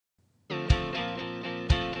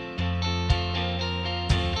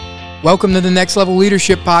Welcome to the Next Level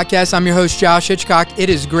Leadership Podcast. I'm your host, Josh Hitchcock. It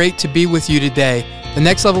is great to be with you today. The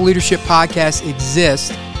Next Level Leadership Podcast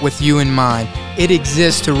exists with you in mind. It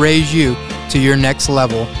exists to raise you to your next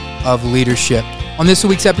level of leadership. On this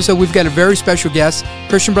week's episode, we've got a very special guest.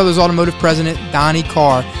 Christian Brothers Automotive President Donnie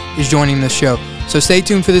Carr is joining the show. So stay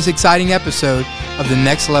tuned for this exciting episode of the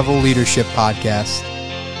Next Level Leadership Podcast.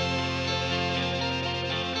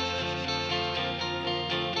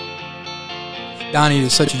 Donnie,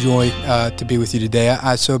 it's such a joy to be with you today.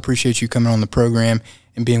 I so appreciate you coming on the program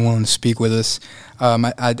and being willing to speak with us.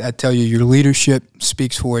 I tell you, your leadership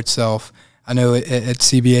speaks for itself. I know at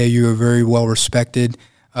CBA you are very well respected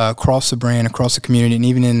across the brand, across the community, and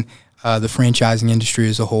even in the franchising industry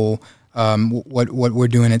as a whole. What we're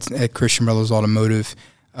doing at Christian Brothers Automotive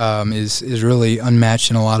is really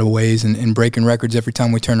unmatched in a lot of ways and breaking records every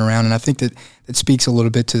time we turn around. And I think that speaks a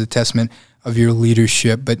little bit to the testament of your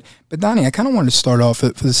leadership. But Donnie, I kind of wanted to start off for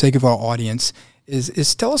the sake of our audience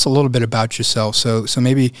is tell us a little bit about yourself. So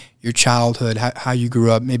maybe your childhood, how you grew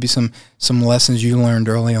up, maybe some lessons you learned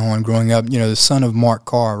early on growing up. You know, the son of Mark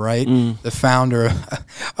Carr, right? The founder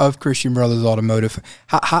of Christian Brothers Automotive.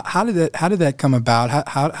 How did that come about?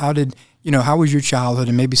 How was your childhood,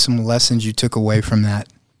 and maybe some lessons you took away from that?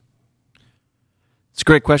 It's a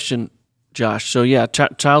great question, Josh. So yeah,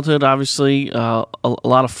 childhood, obviously, a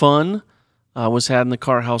lot of fun was had in the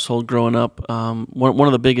Carr household growing up. One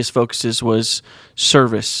of the biggest focuses was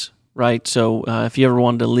service, right? So if you ever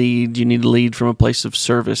wanted to lead, you need to lead from a place of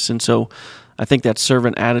service. And so I think that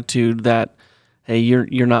servant attitude that, hey,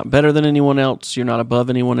 you're not better than anyone else, you're not above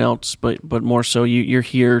anyone else, but more so you're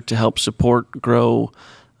here to help support, grow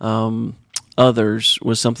others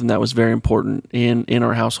was something that was very important in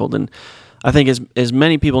our household. And I think as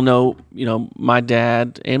many people know, my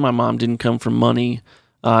dad and my mom didn't come from money,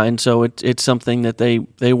 and so it's something that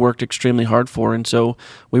they worked extremely hard for. And so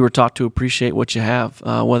we were taught to appreciate what you have,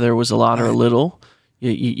 whether it was a lot or a little.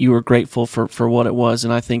 You were grateful for what it was,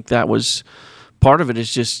 and I think that was part of it.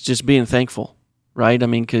 Is just being thankful, right? I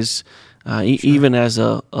mean, because sure. Even as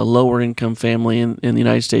a lower income family in the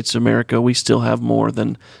United States of America, we still have more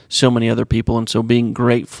than so many other people, and so being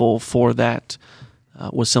grateful for that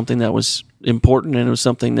was something that was important, and it was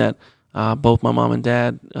something that both my mom and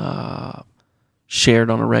dad shared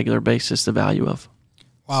on a regular basis the value of.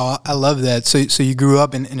 Wow, I love that. So you grew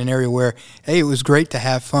up in an area where, hey, it was great to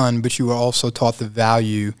have fun, but you were also taught the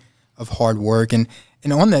value of hard work. And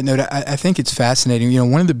on that note, I think it's fascinating.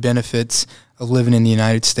 One of the benefits of living in the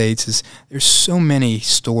United States is there's so many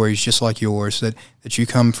stories just like yours that you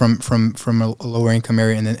come from a lower income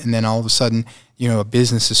area, and then all of a sudden, a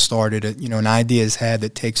business is started, an idea is had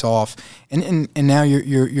that takes off, and now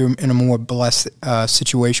you're in a more blessed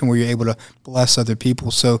situation where you're able to bless other people.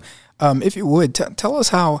 So, if you would tell us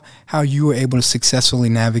how you were able to successfully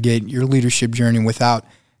navigate your leadership journey without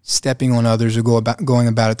stepping on others or going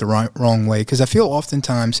about it the wrong way. Because I feel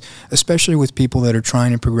oftentimes, especially with people that are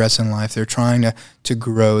trying to progress in life, they're trying to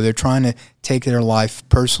grow, they're trying to take their life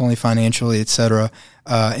personally, financially, etc.,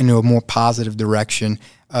 into a more positive direction.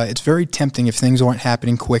 It's very tempting if things aren't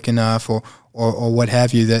happening quick enough or what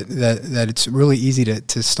have you, that it's really easy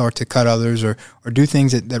to start to cut others or do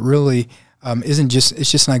things that really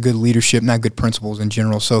it's just not good leadership, not good principles in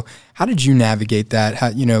general. So how did you navigate that?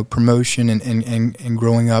 How, promotion and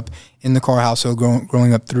growing up in the Carr household,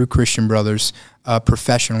 growing up through Christian Brothers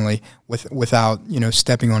professionally without,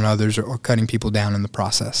 stepping on others or cutting people down in the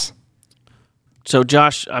process? So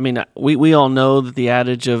Josh, I mean, we all know that the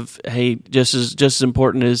adage of, hey, just as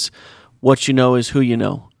important as what you know is who you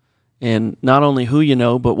know. And not only who you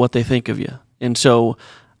know, but what they think of you. And so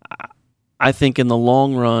I think in the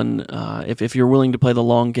long run, if you're willing to play the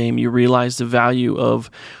long game, you realize the value of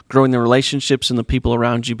growing the relationships and the people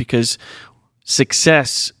around you, because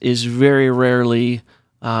success is very rarely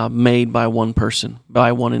made by one person,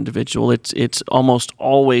 by one individual. It's almost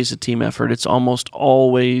always a team effort. It's almost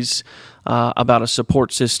always about a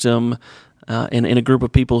support system and a group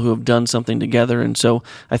of people who have done something together. And so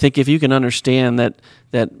I think if you can understand that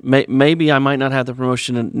maybe I might not have the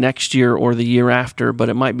promotion next year or the year after, but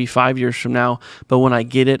it might be 5 years from now. But when I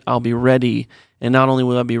get it, I'll be ready. And not only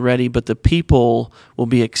will I be ready, but the people will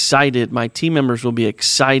be excited. My team members will be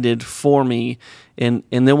excited for me, and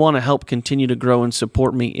they'll want to help continue to grow and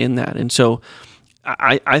support me in that. And so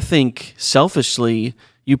I think selfishly,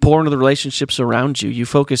 you pour into the relationships around you. You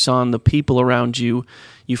focus on the people around you.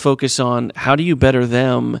 You focus on how do you better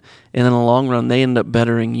them, and in the long run, they end up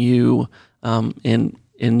bettering you, and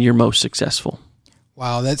you're most successful.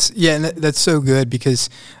 Wow, and that's so good because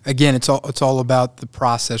again, it's all about the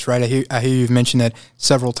process, right? I hear you've mentioned that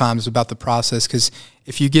several times about the process, because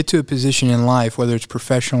if you get to a position in life, whether it's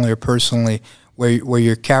professionally or personally, where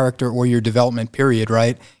your character or your development period,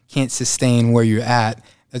 right, can't sustain where you're at,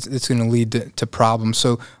 that's going to lead to problems.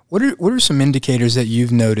 So, what are some indicators that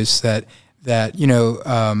you've noticed that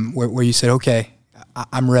where you said, okay,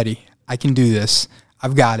 I'm ready, I can do this,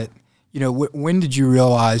 I've got it. When did you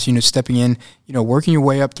realize, stepping in, working your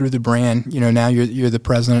way up through the brand, now you're the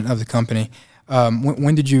president of the company.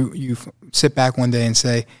 When did you sit back one day and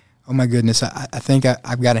say, oh my goodness, I think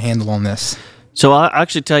I've got a handle on this? So I'll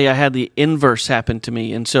actually tell you, I had the inverse happen to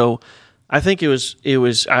me. And so I think it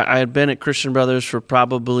was I had been at Christian Brothers for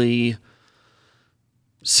probably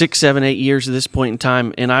 6, 7, 8 years at this point in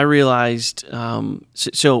time, and I realized,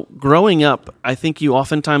 so growing up, I think you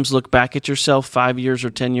oftentimes look back at yourself 5 years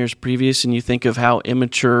or 10 years previous, and you think of how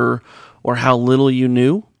immature or how little you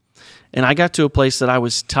knew. And I got to a place that I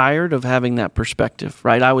was tired of having that perspective,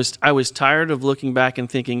 right? I was tired of looking back and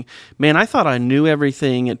thinking, man, I thought I knew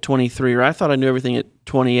everything at 23, or I thought I knew everything at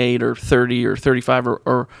 28 or 30 or 35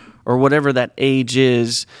 or whatever that age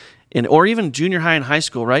is. Or even junior high and high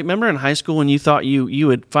school, right? Remember in high school when you thought you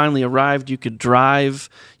had finally arrived, you could drive,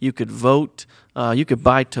 you could vote, you could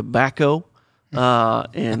buy tobacco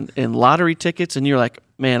and lottery tickets, and you're like,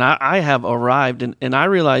 man, I have arrived. And I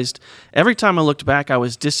realized every time I looked back, I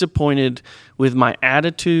was disappointed with my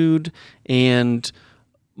attitude and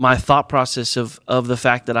my thought process of the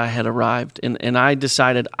fact that I had arrived. And I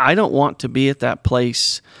decided I don't want to be at that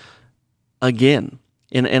place again.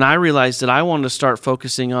 And I realized that I wanted to start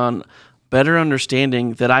focusing on better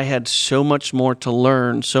understanding that I had so much more to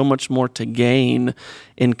learn, so much more to gain,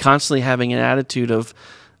 and constantly having an attitude of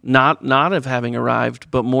not of having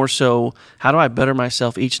arrived, but more so, how do I better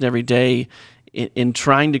myself each and every day in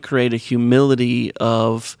trying to create a humility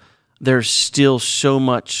of there's still so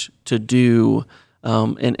much to do.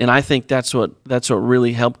 And I think that's what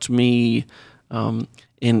really helped me.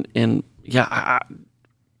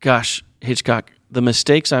 Gosh, Hitchcock, the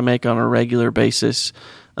mistakes I make on a regular basis,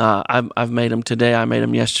 I've made them today. I made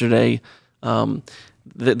them yesterday.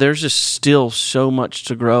 There's just still so much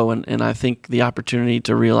to grow, and I think the opportunity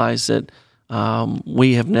to realize that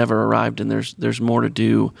we have never arrived, and there's more to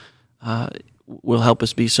do, will help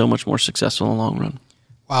us be so much more successful in the long run.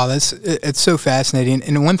 Wow, it's so fascinating.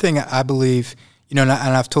 And one thing I believe, and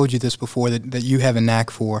I've told you this before, that you have a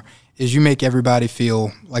knack for, is you make everybody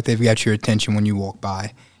feel like they've got your attention when you walk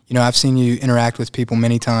by. I've seen you interact with people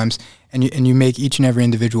many times, and you make each and every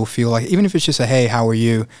individual feel like, even if it's just a, hey, how are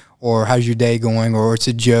you, or how's your day going, or it's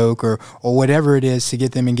a joke, or whatever it is to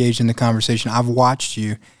get them engaged in the conversation. I've watched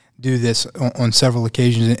you do this on several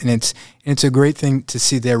occasions, and it's a great thing to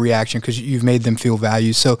see their reaction because you've made them feel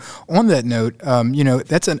valued. So on that note,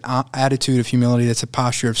 that's an attitude of humility. That's a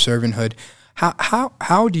posture of servanthood.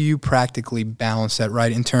 How do you practically balance that,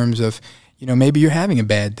 right, in terms of, maybe you're having a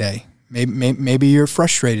bad day. Maybe you're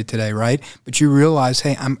frustrated today, right? But you realize,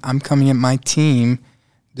 hey, I'm coming in. My team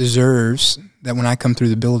deserves that when I come through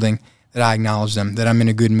the building, that I acknowledge them, that I'm in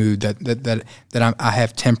a good mood, that I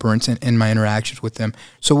have temperance in my interactions with them.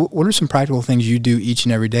 So, what are some practical things you do each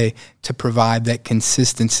and every day to provide that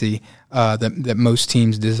consistency that most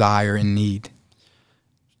teams desire and need?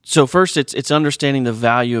 So first, it's understanding the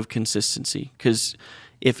value of consistency, because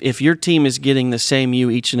if your team is getting the same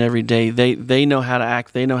you each and every day, they know how to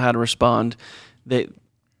act, they know how to respond,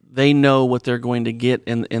 they know what they're going to get,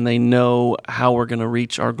 and they know how we're going to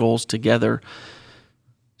reach our goals together.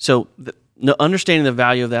 So understanding the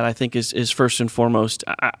value of that, I think, is first and foremost.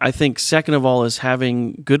 I think second of all is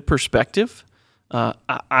having good perspective.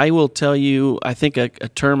 I will tell you, I think a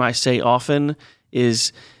term I say often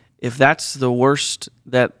is, if that's the worst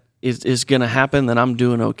that is going to happen, then I'm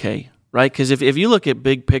doing okay. Right? Because if you look at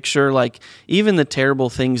big picture, like even the terrible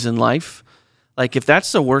things in life, like if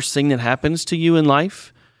that's the worst thing that happens to you in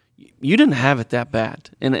life, you didn't have it that bad.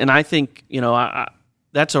 And I think,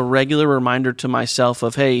 that's a regular reminder to myself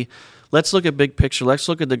of, hey, let's look at big picture. Let's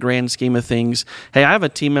look at the grand scheme of things. Hey, I have a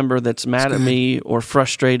team member that's mad at me or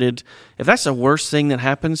frustrated. If that's the worst thing that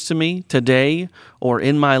happens to me today or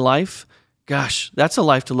in my life, gosh, that's a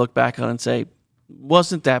life to look back on and say,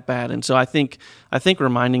 wasn't that bad. And so I think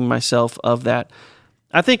reminding myself of that.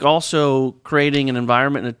 I think also creating an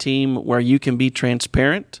environment and a team where you can be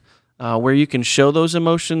transparent, where you can show those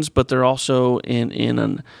emotions, but they're also in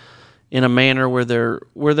a manner where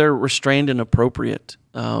they're restrained and appropriate.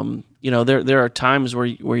 There are times where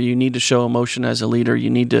you need to show emotion as a leader. You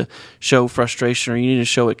need to show frustration, or you need to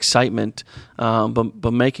show excitement,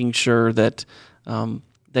 but making sure that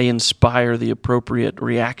they inspire the appropriate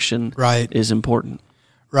reaction, right, is important.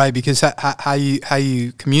 Right, because how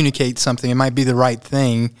you communicate something, it might be the right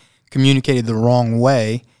thing, communicated the wrong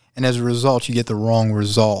way, and as a result, you get the wrong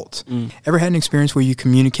result. Ever had an experience where you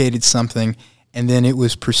communicated something, and then it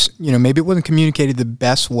was, maybe it wasn't communicated the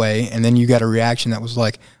best way, and then you got a reaction that was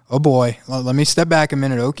like, oh boy, let me step back a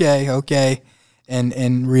minute, okay, and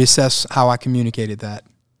reassess how I communicated that.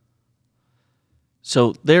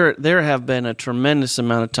 So there have been a tremendous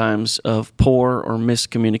amount of times of poor or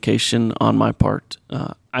miscommunication on my part.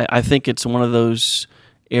 I think it's one of those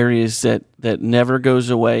areas that never goes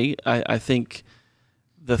away. I think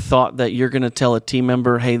the thought that you're going to tell a team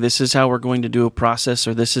member, hey, this is how we're going to do a process,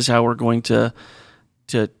 or this is how we're going to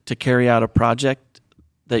carry out a project,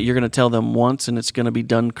 that you're going to tell them once and it's going to be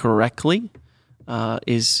done correctly,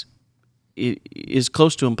 is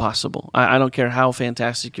close to impossible. I don't care how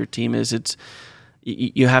fantastic your team is.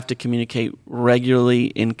 You have to communicate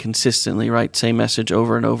regularly and consistently, right? Same message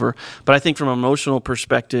over and over. But I think from an emotional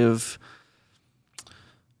perspective,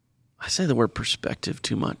 I say the word perspective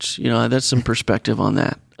too much. That's some perspective on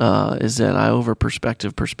that, is that I over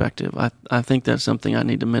perspective. I think that's something I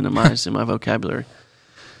need to minimize in my vocabulary.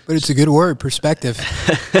 But it's a good word, perspective.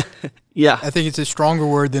 Yeah. I think it's a stronger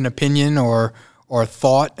word than opinion or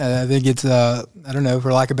thought. I think it's, I don't know,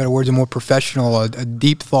 for lack of better words, a more professional, a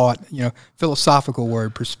deep thought, philosophical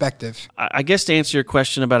word, perspective. I guess to answer your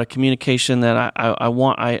question about a communication that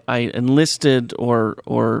I enlisted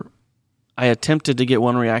or I attempted to get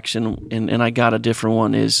one reaction and I got a different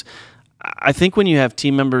one, is I think when you have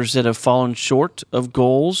team members that have fallen short of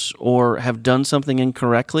goals or have done something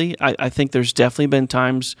incorrectly, I think there's definitely been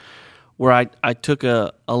times where I took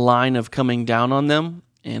a line of coming down on them.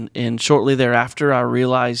 And shortly thereafter, I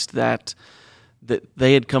realized that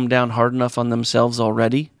they had come down hard enough on themselves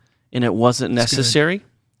already, and it wasn't necessary,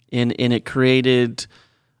 and it created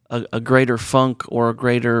a greater funk or a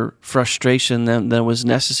greater frustration than was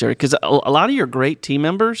necessary. Because a lot of your great team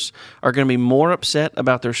members are going to be more upset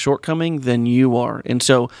about their shortcoming than you are, and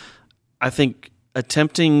so I think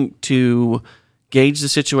attempting to gauge the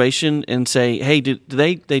situation and say, hey, do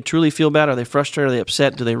they truly feel bad? Are they frustrated? Are they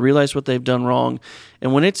upset? Do they realize what they've done wrong?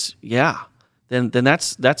 And when it's, then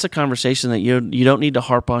that's a conversation that you don't need to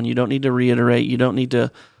harp on. You don't need to reiterate. You don't need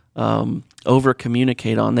to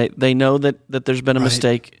over-communicate on. They know that there's been a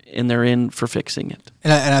mistake, and they're in for fixing it.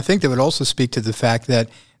 And I think that would also speak to the fact that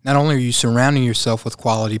not only are you surrounding yourself with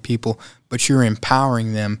quality people, but you're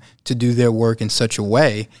empowering them to do their work in such a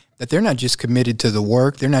way that they're not just committed to the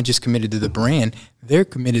work, they're not just committed to the brand, they're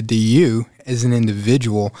committed to you as an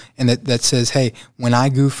individual, and that says, hey, when I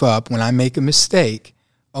goof up, when I make a mistake,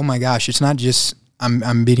 oh my gosh, it's not just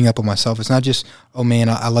I'm beating up on myself. It's not just, oh man,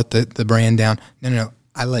 I let the brand down. No,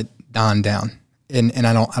 I let Don down, and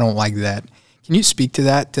I don't like that. Can you speak to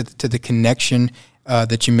that, to the connection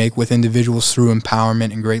that you make with individuals through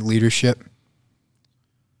empowerment and great leadership?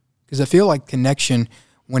 Because I feel like connection,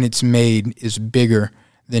 when it's made, is bigger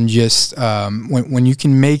than just when you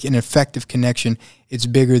can make an effective connection, it's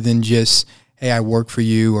bigger than just, hey, I work for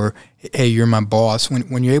you, or hey, you're my boss.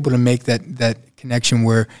 When you're able to make that connection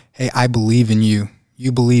where, hey, I believe in you,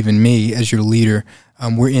 you believe in me as your leader,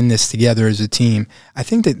 we're in this together as a team, I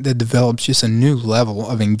think that develops just a new level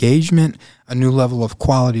of engagement, a new level of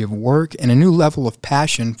quality of work, and a new level of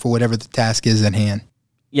passion for whatever the task is at hand.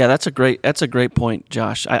 Yeah, that's a great point,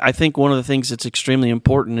 Josh. I think one of the things that's extremely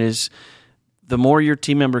important is the more your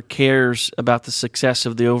team member cares about the success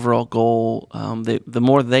of the overall goal, the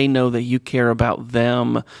more they know that you care about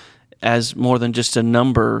them as more than just a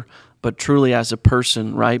number, but truly as a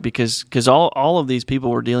person, right? Because all of these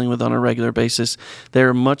people we're dealing with on a regular basis,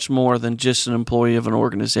 they're much more than just an employee of an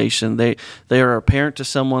organization. They are a parent to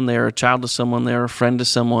someone, they are a child to someone, they are a friend to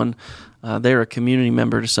someone, they're a community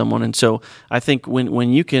member to someone. And so I think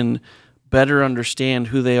when you can better understand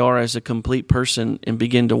who they are as a complete person and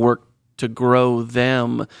begin to work to grow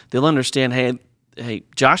them, they'll understand, hey,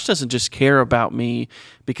 Josh doesn't just care about me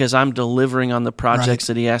because I'm delivering on the projects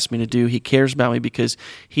that he asked me to do. He cares about me because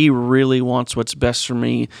he really wants what's best for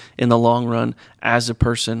me in the long run as a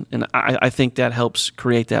person. And I think that helps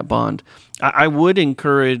create that bond. I would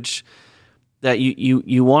encourage that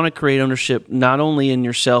you want to create ownership not only in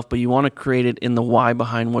yourself, but you want to create it in the why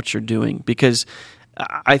behind what you're doing. Because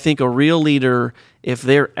I think a real leader, if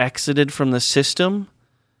they're exited from the system,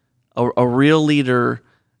 a real leader,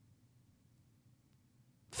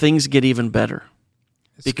 things get even better.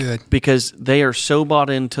 That's good. Because they are so bought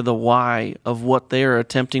into the why of what they are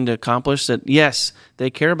attempting to accomplish that, yes, they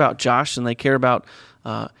care about Josh and they care about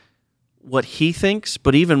what he thinks,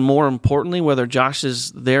 but even more importantly, whether Josh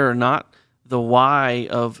is there or not, the why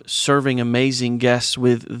of serving amazing guests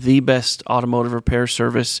with the best automotive repair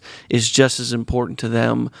service is just as important to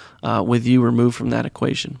them with you removed from that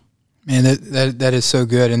equation. Man, that is so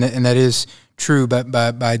good, and that is true. But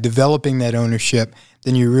by developing that ownership,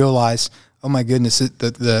 then you realize, oh my goodness,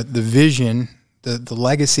 the vision, the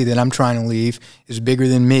legacy that I'm trying to leave is bigger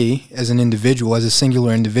than me as an individual, as a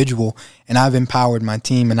singular individual, and I've empowered my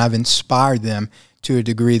team and I've inspired them to a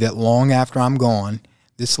degree that long after I'm gone,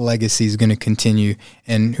 this legacy is going to continue.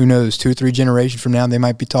 And who knows, 2 or 3 generations from now, they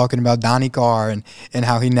might be talking about Donnie Carr and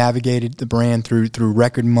how he navigated the brand through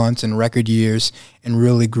record months and record years and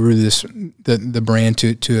really grew the brand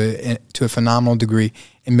to a phenomenal degree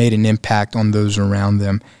and made an impact on those around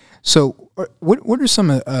them. So what are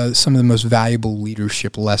some of the most valuable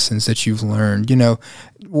leadership lessons that you've learned? You know,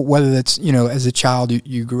 whether that's, you know, as a child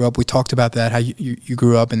you grew up, we talked about that, how you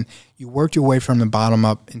grew up and you worked your way from the bottom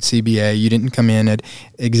up in CBA. You didn't come in at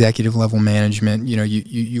executive level management. You know,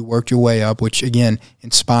 you worked your way up, which again,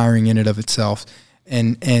 inspiring in and of itself.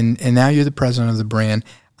 And now you're the president of the brand.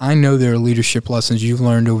 I know there are leadership lessons you've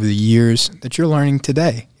learned over the years that you're learning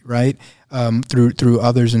today, right? Through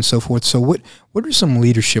others and so forth. So what are some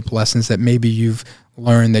leadership lessons that maybe you've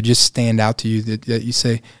learned that just stand out to you that you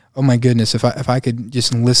say, oh my goodness, if I could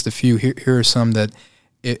just enlist a few, here are some that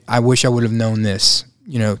I wish I would have known this,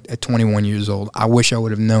 you know, at 21 years old. I wish I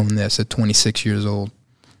would have known this at 26 years old.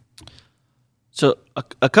 So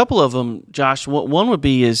a couple of them, Josh, one would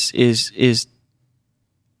be is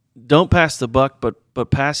don't pass the buck, but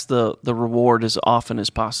pass the reward as often as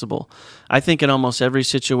possible. I think in almost every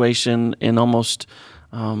situation,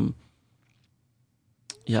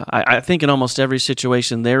 I think in almost every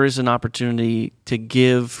situation there is an opportunity to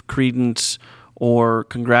give credence or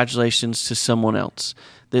congratulations to someone else.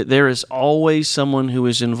 There is always someone who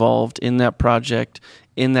is involved in that project,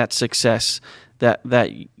 in that success, that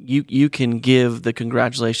you can give the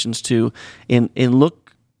congratulations to, and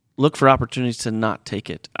look for opportunities to not take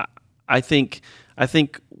it. I think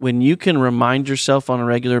when you can remind yourself on a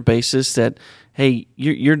regular basis that, hey,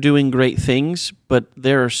 you're doing great things, but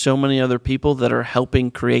there are so many other people that are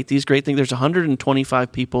helping create these great things. There's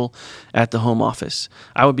 125 people at the home office.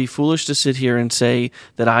 I would be foolish to sit here and say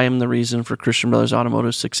that I am the reason for Christian Brothers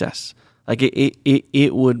Automotive success. Like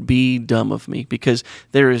it would be dumb of me, because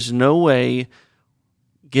there is no way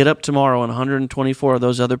get up tomorrow and 124 of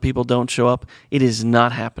those other people don't show up. It is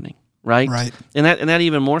not happening. Right. And that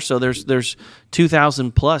even more so. There's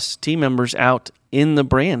 2,000 plus team members out in the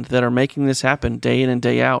brand that are making this happen day in and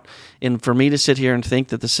day out. And for me to sit here and think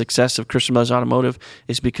that the success of Christian Brothers Automotive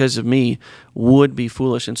is because of me would be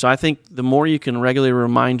foolish. And so I think the more you can regularly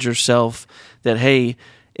remind yourself that, hey,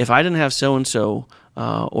 if I didn't have so and so,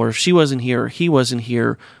 or if she wasn't here, or he wasn't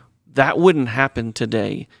here, that wouldn't happen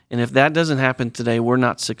today. And if that doesn't happen today, we're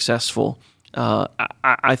not successful.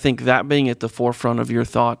 I think that being at the forefront of your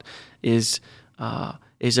thought is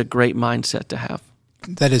a great mindset to have.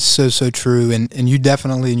 That is so true, and you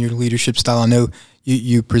definitely in your leadership style, I know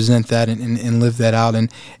you present that and live that out,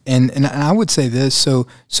 and I would say this. So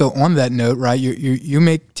on that note, right, you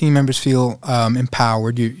make team members feel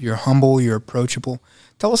empowered. You're humble. You're approachable.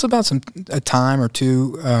 Tell us about a time or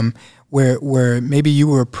two where maybe you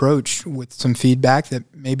were approached with some feedback that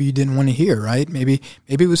maybe you didn't want to hear, right? Maybe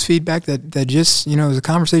it was feedback that just, it was a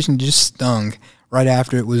conversation that just stung right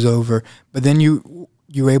after it was over. But then you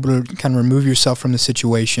were able to kind of remove yourself from the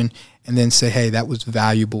situation and then say, hey, that was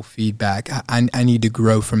valuable feedback. I need to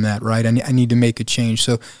grow from that, right? I need to make a change.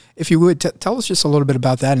 So if you would, tell us just a little bit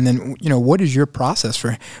about that. And then, what is your process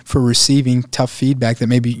for receiving tough feedback that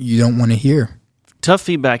maybe you don't want to hear? Tough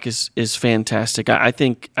feedback is fantastic. I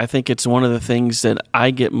think it's one of the things that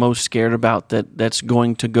I get most scared about that's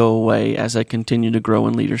going to go away as I continue to grow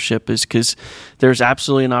in leadership, is because there's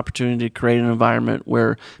absolutely an opportunity to create an environment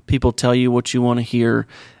where people tell you what you want to hear,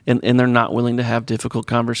 and they're not willing to have difficult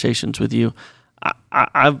conversations with you.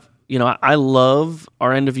 I love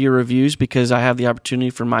our end of year reviews because I have the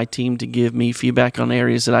opportunity for my team to give me feedback on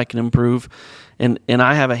areas that I can improve, and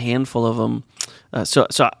I have a handful of them. So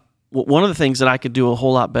one of the things that I could do a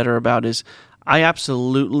whole lot better about is I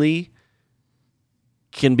absolutely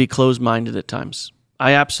can be closed-minded at times.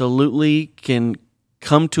 I absolutely can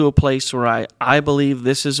come to a place where I believe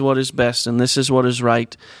this is what is best and this is what is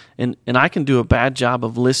right, and I can do a bad job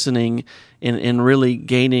of listening and really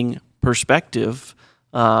gaining perspective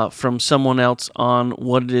from someone else on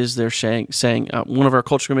what it is they're saying. One of our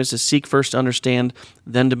culture commitments is seek first to understand,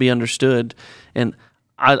 then to be understood, and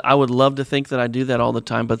I would love to think that I do that all the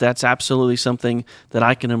time, but that's absolutely something that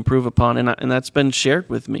I can improve upon, and that's been shared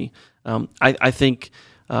with me. I think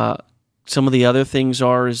some of the other things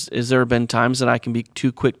is there have been times that I can be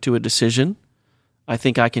too quick to a decision, I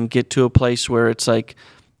think I can get to a place where it's like,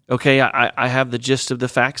 okay, I have the gist of the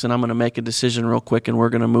facts, and I'm going to make a decision real quick, and we're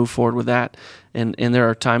going to move forward with that. And there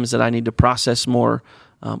are times that I need to process more.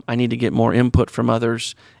 I need to get more input from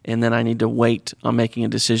others, and then I need to wait on making a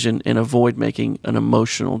decision and avoid making an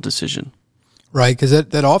emotional decision. Right, because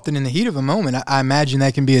that often in the heat of a moment, I imagine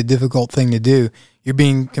that can be a difficult thing to do. You're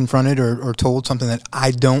being confronted or told something that,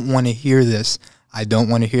 I don't want to hear this. I don't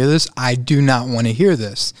want to hear this. I do not want to hear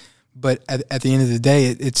this. But at the end of the day,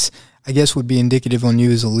 it's, I guess, would be indicative on you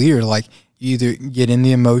as a leader. Like, you either get in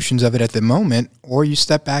the emotions of it at the moment, or you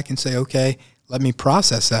step back and say, okay, let me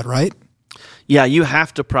process that, right? Yeah, you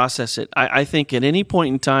have to process it. I think at any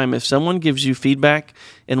point in time, if someone gives you feedback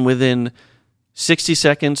and within 60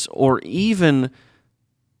 seconds or even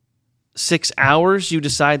 6 hours you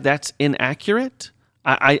decide that's inaccurate,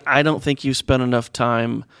 I don't think you spent enough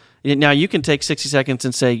time. Now, you can take 60 seconds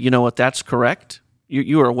and say, you know what, that's correct.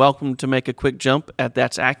 You are welcome to make a quick jump at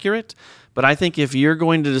that's accurate. But I think if you're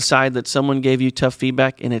going to decide that someone gave you tough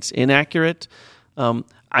feedback and it's inaccurate,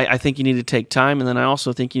 I think you need to take time, and then I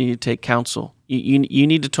also think you need to take counsel. You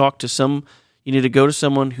need to talk to you need to go to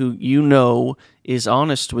someone who you know is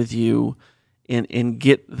honest with you and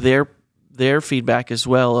get their feedback as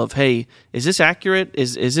well of, hey, is this accurate?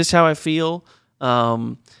 Is this how I feel?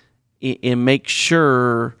 And make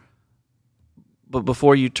sure, but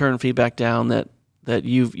before you turn feedback down, that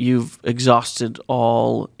you've exhausted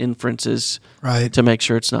all inferences, right, to make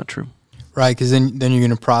sure it's not true. Right, because then you're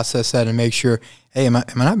going to process that and make sure, hey, am I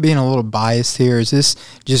not being a little biased here? Is this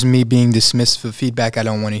just me being dismissive of feedback I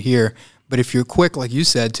don't want to hear? But if you're quick, like you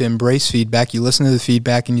said, to embrace feedback, you listen to the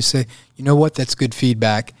feedback and you say, you know what, that's good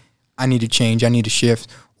feedback. I need to change. I need to shift.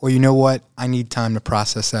 Or you know what, I need time to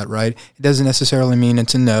process that, right? It doesn't necessarily mean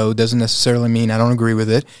it's a no. It doesn't necessarily mean I don't agree with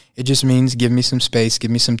it. It just means give me some space,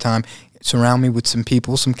 give me some time, surround me with some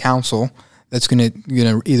people, some counsel that's going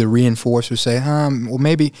to either reinforce or say, well,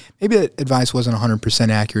 maybe that advice wasn't 100%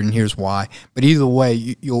 accurate, and here's why. But either way,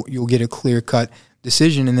 you'll get a clear-cut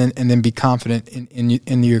decision, and then be confident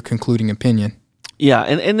in your concluding opinion. Yeah,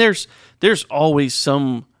 and there's always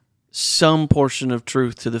some portion of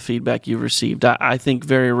truth to the feedback you've received. I think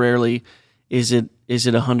very rarely is it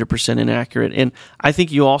 100% inaccurate, and I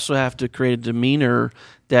think you also have to create a demeanor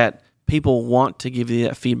that people want to give you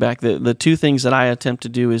that feedback. The two things that I attempt to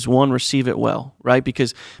do is, one, receive it well, right?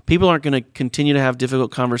 Because people aren't going to continue to have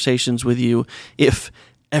difficult conversations with you if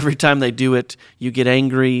every time they do it, you get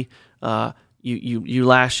angry, you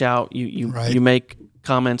lash out, you make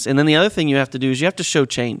comments. And then the other thing you have to do is you have to show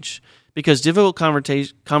change, because difficult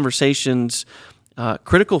conversations,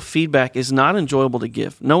 critical feedback is not enjoyable to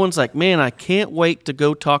give. No one's like, man, I can't wait to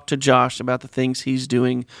go talk to Josh about the things he's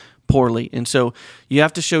doing poorly. And so you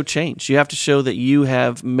have to show change. You have to show that you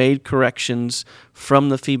have made corrections from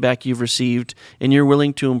the feedback you've received and you're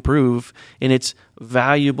willing to improve, and it's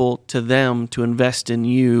valuable to them to invest in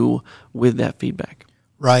you with that feedback.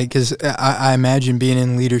 Right, because I imagine being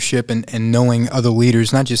in leadership and knowing other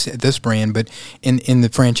leaders, not just at this brand, but in the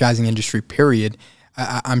franchising industry, period.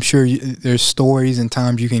 I'm sure there's stories and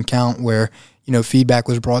times you can count where, feedback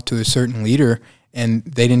was brought to a certain leader and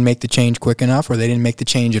they didn't make the change quick enough, or they didn't make the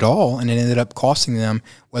change at all, and it ended up costing them,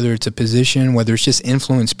 whether it's a position, whether it's just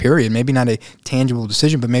influence, period. Maybe not a tangible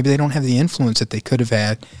decision, but maybe they don't have the influence that they could have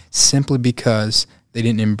had simply because they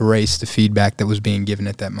didn't embrace the feedback that was being given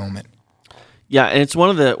at that moment. Yeah, and it's one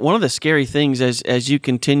of the scary things as you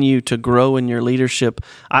continue to grow in your leadership.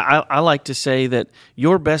 I like to say that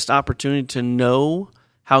your best opportunity to know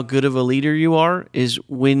how good of a leader you are is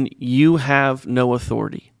when you have no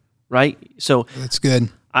authority, right? So that's good.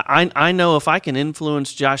 I know if I can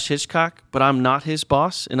influence Josh Hitchcock, but I'm not his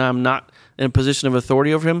boss and I'm not in a position of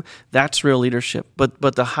authority over him, that's real leadership. But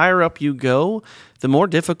the higher up you go, the more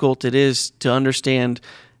difficult it is to understand,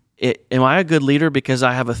 am I a good leader because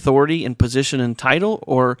I have authority and position and title,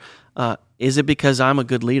 or is it because I'm a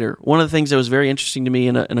good leader? One of the things that was very interesting to me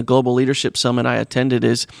in a global leadership summit I attended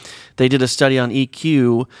is they did a study on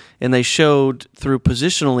EQ, and they showed through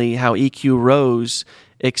positionally how EQ rose,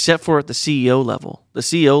 except for at the CEO level. The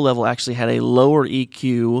CEO level actually had a lower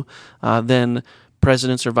EQ than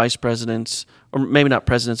presidents or vice presidents, or maybe not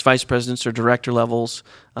presidents, vice presidents or director levels,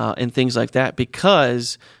 and things like that,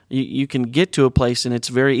 because you can get to a place and it's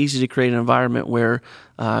very easy to create an environment where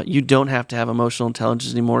you don't have to have emotional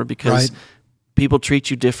intelligence anymore, because people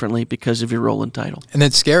treat you differently because of your role and title. And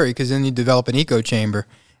that's scary, because then you develop an echo chamber.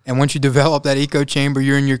 And once you develop that echo chamber,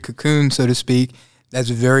 you're in your cocoon, so to speak. That's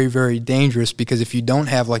very, very dangerous, because if you don't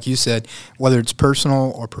have, like you said, whether it's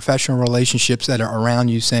personal or professional relationships that are around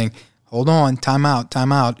you saying, hold on, time out,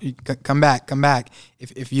 come back.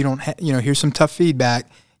 If you don't here's some tough feedback,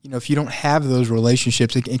 if you don't have those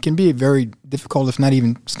relationships, it can be a very difficult, if not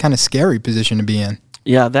even kind of scary position to be in.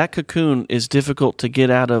 Yeah, that cocoon is difficult to get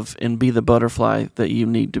out of and be the butterfly that you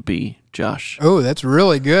need to be, Josh. Oh, that's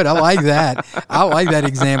really good. I like that. I like that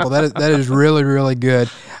example. That is really, really good.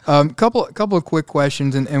 Couple of quick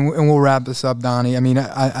questions, and we'll wrap this up, Donnie. I mean,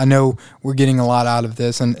 I know we're getting a lot out of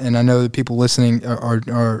this, and I know the people listening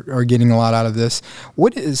are getting a lot out of this.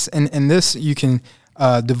 What is, and this you can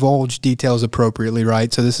divulge details appropriately,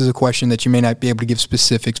 right? So this is a question that you may not be able to give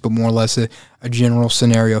specifics, but more or less a general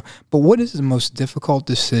scenario. But what is the most difficult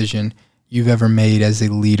decision you've ever made as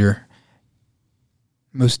a leader?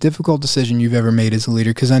 Most difficult decision you've ever made as a leader?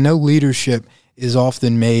 Because I know leadership is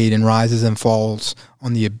often made and rises and falls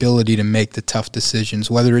on the ability to make the tough decisions,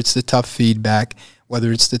 whether it's the tough feedback,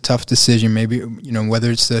 whether it's the tough decision, maybe, whether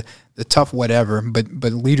it's the tough whatever, but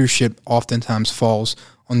leadership oftentimes falls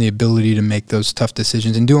on the ability to make those tough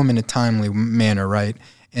decisions and do them in a timely manner, right?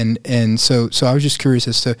 And so I was just curious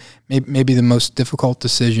as to maybe the most difficult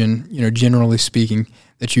decision, generally speaking,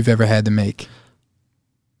 that you've ever had to make.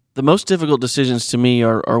 The most difficult decisions to me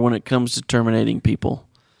are when it comes to terminating people.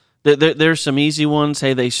 There's some easy ones.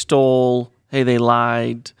 Hey, they stole. Hey, they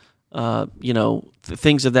lied.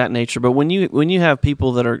 Things of that nature. But when you have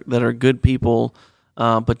people that are good people,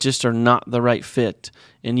 but just are not the right fit,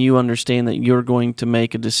 and you understand that you're going to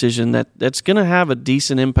make a decision that's going to have a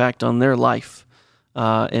decent impact on their life,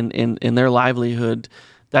 and their livelihood,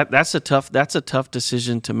 that's a tough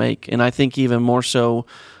decision to make. And I think even more so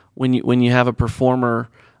when you have a performer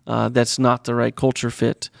that's not the right culture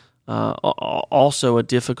fit, also a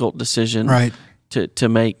difficult decision, right, to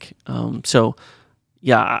make.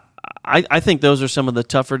 I think those are some of the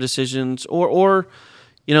tougher decisions. Or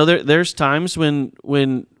there's times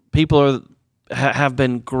when people have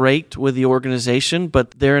been great with the organization,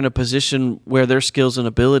 but they're in a position where their skills and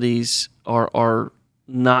abilities are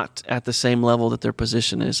not at the same level that their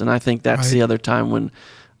position is. And I think that's right. The other time when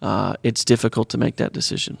it's difficult to make that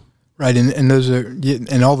decision. Right, and those are,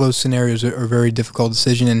 and all those scenarios are very difficult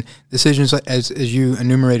decisions. And decisions, as you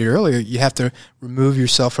enumerated earlier, you have to remove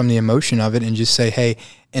yourself from the emotion of it and just say, hey,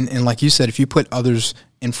 and like you said, if you put others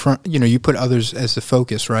in front, you put others as the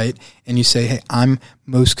focus, right? And you say, hey, I'm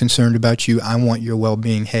most concerned about you. I want your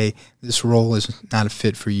well-being. Hey, this role is not a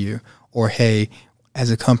fit for you. Or, hey, as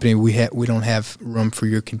a company, we don't have room for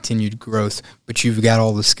your continued growth, but you've got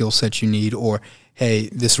all the skill sets you need. Or, hey,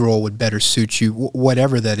 this role would better suit you,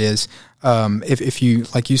 whatever that is. If you,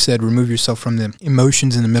 like you said, remove yourself from the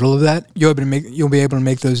emotions in the middle of that, you'll be able to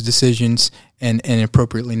make those decisions and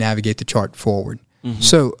appropriately navigate the chart forward. Mm-hmm.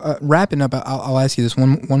 So wrapping up, I'll ask you this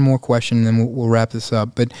one more question, and then we'll wrap this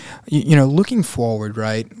up. But looking forward,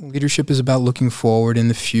 right? Leadership is about looking forward in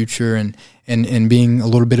the future and being a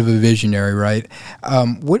little bit of a visionary, right?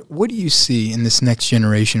 What do you see in this next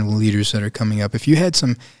generation of leaders that are coming up? If you had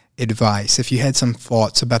some advice, if you had some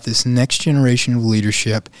thoughts about this next generation of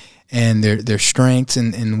leadership and their strengths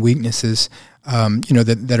and weaknesses,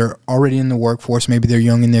 that are already in the workforce, maybe they're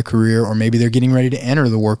young in their career, or maybe they're getting ready to enter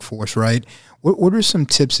the workforce, right? What are some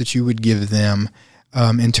tips that you would give them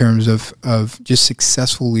in terms of just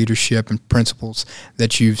successful leadership and principles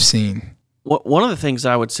that you've seen? One of the things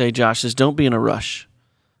I would say, Josh, is don't be in a rush.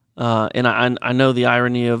 And I know the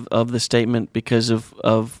irony of the statement because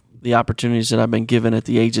of the opportunities that I've been given at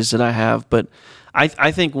the ages that I have. But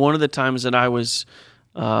I think one of the times that I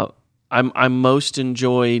most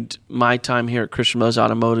enjoyed my time here at Christian Motors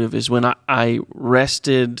Automotive is when I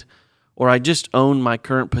rested, or I just owned my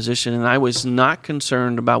current position, and I was not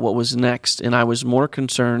concerned about what was next, and I was more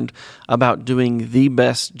concerned about doing the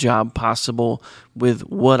best job possible with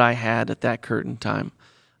what I had at that current time.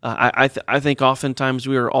 I think oftentimes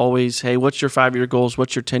we are always, hey, what's your 5-year goals?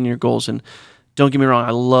 What's your 10-year goals? And don't get me wrong,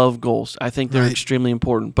 I love goals. I think they're extremely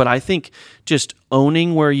important. But I think just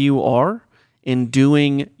owning where you are and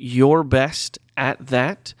doing your best at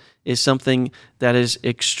that is something that is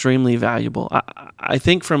extremely valuable. I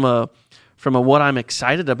think from a what I'm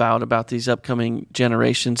excited about these upcoming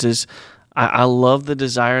generations is I love the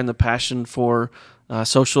desire and the passion for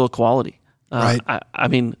social equality. Right. I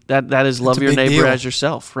mean, that is love your neighbor as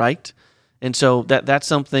yourself, right? And so that's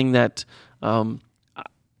something that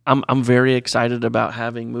I'm very excited about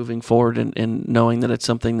having moving forward and knowing that it's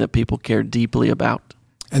something that people care deeply about.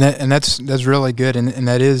 And that's really good, and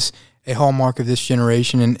that is a hallmark of this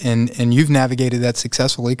generation, and you've navigated that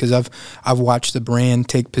successfully, because I've watched the brand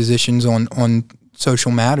take positions on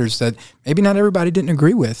social matters that maybe not everybody didn't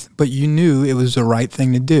agree with, but you knew it was the right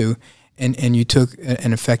thing to do, and you took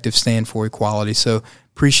an effective stand for equality. So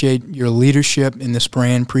appreciate your leadership in this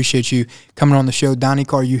brand. Appreciate you coming on the show. Donnie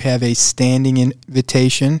Carr, you have a standing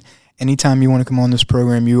invitation, anytime you want to come on this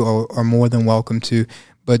program, you are more than welcome to.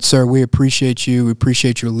 But, sir, we appreciate you. We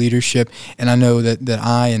appreciate your leadership. And I know that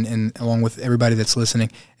I, and along with everybody that's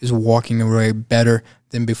listening, is walking away better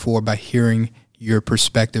than before by hearing your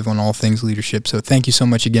perspective on all things leadership. So thank you so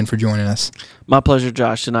much again for joining us. My pleasure,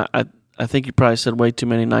 Josh. And I think you probably said way too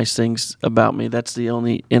many nice things about me. That's the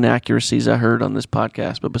only inaccuracies I heard on this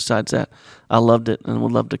podcast. But besides that, I loved it and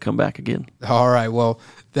would love to come back again. All right. Well,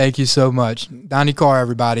 thank you so much. Donnie Carr,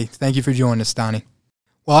 everybody. Thank you for joining us, Donnie.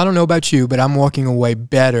 Well, I don't know about you, but I'm walking away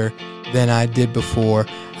better than I did before.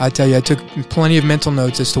 I tell you, I took plenty of mental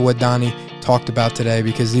notes as to what Donnie talked about today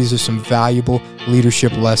because these are some valuable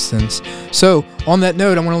leadership lessons. So, on that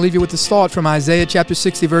note, I want to leave you with this thought from Isaiah chapter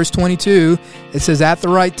 60, verse 22. It says, "At the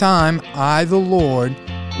right time, I, the Lord,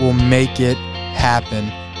 will make it happen."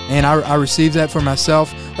 And I received that for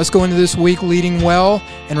myself. Let's go into this week leading well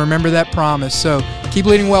and remember that promise. So, keep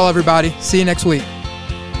leading well, everybody. See you next week.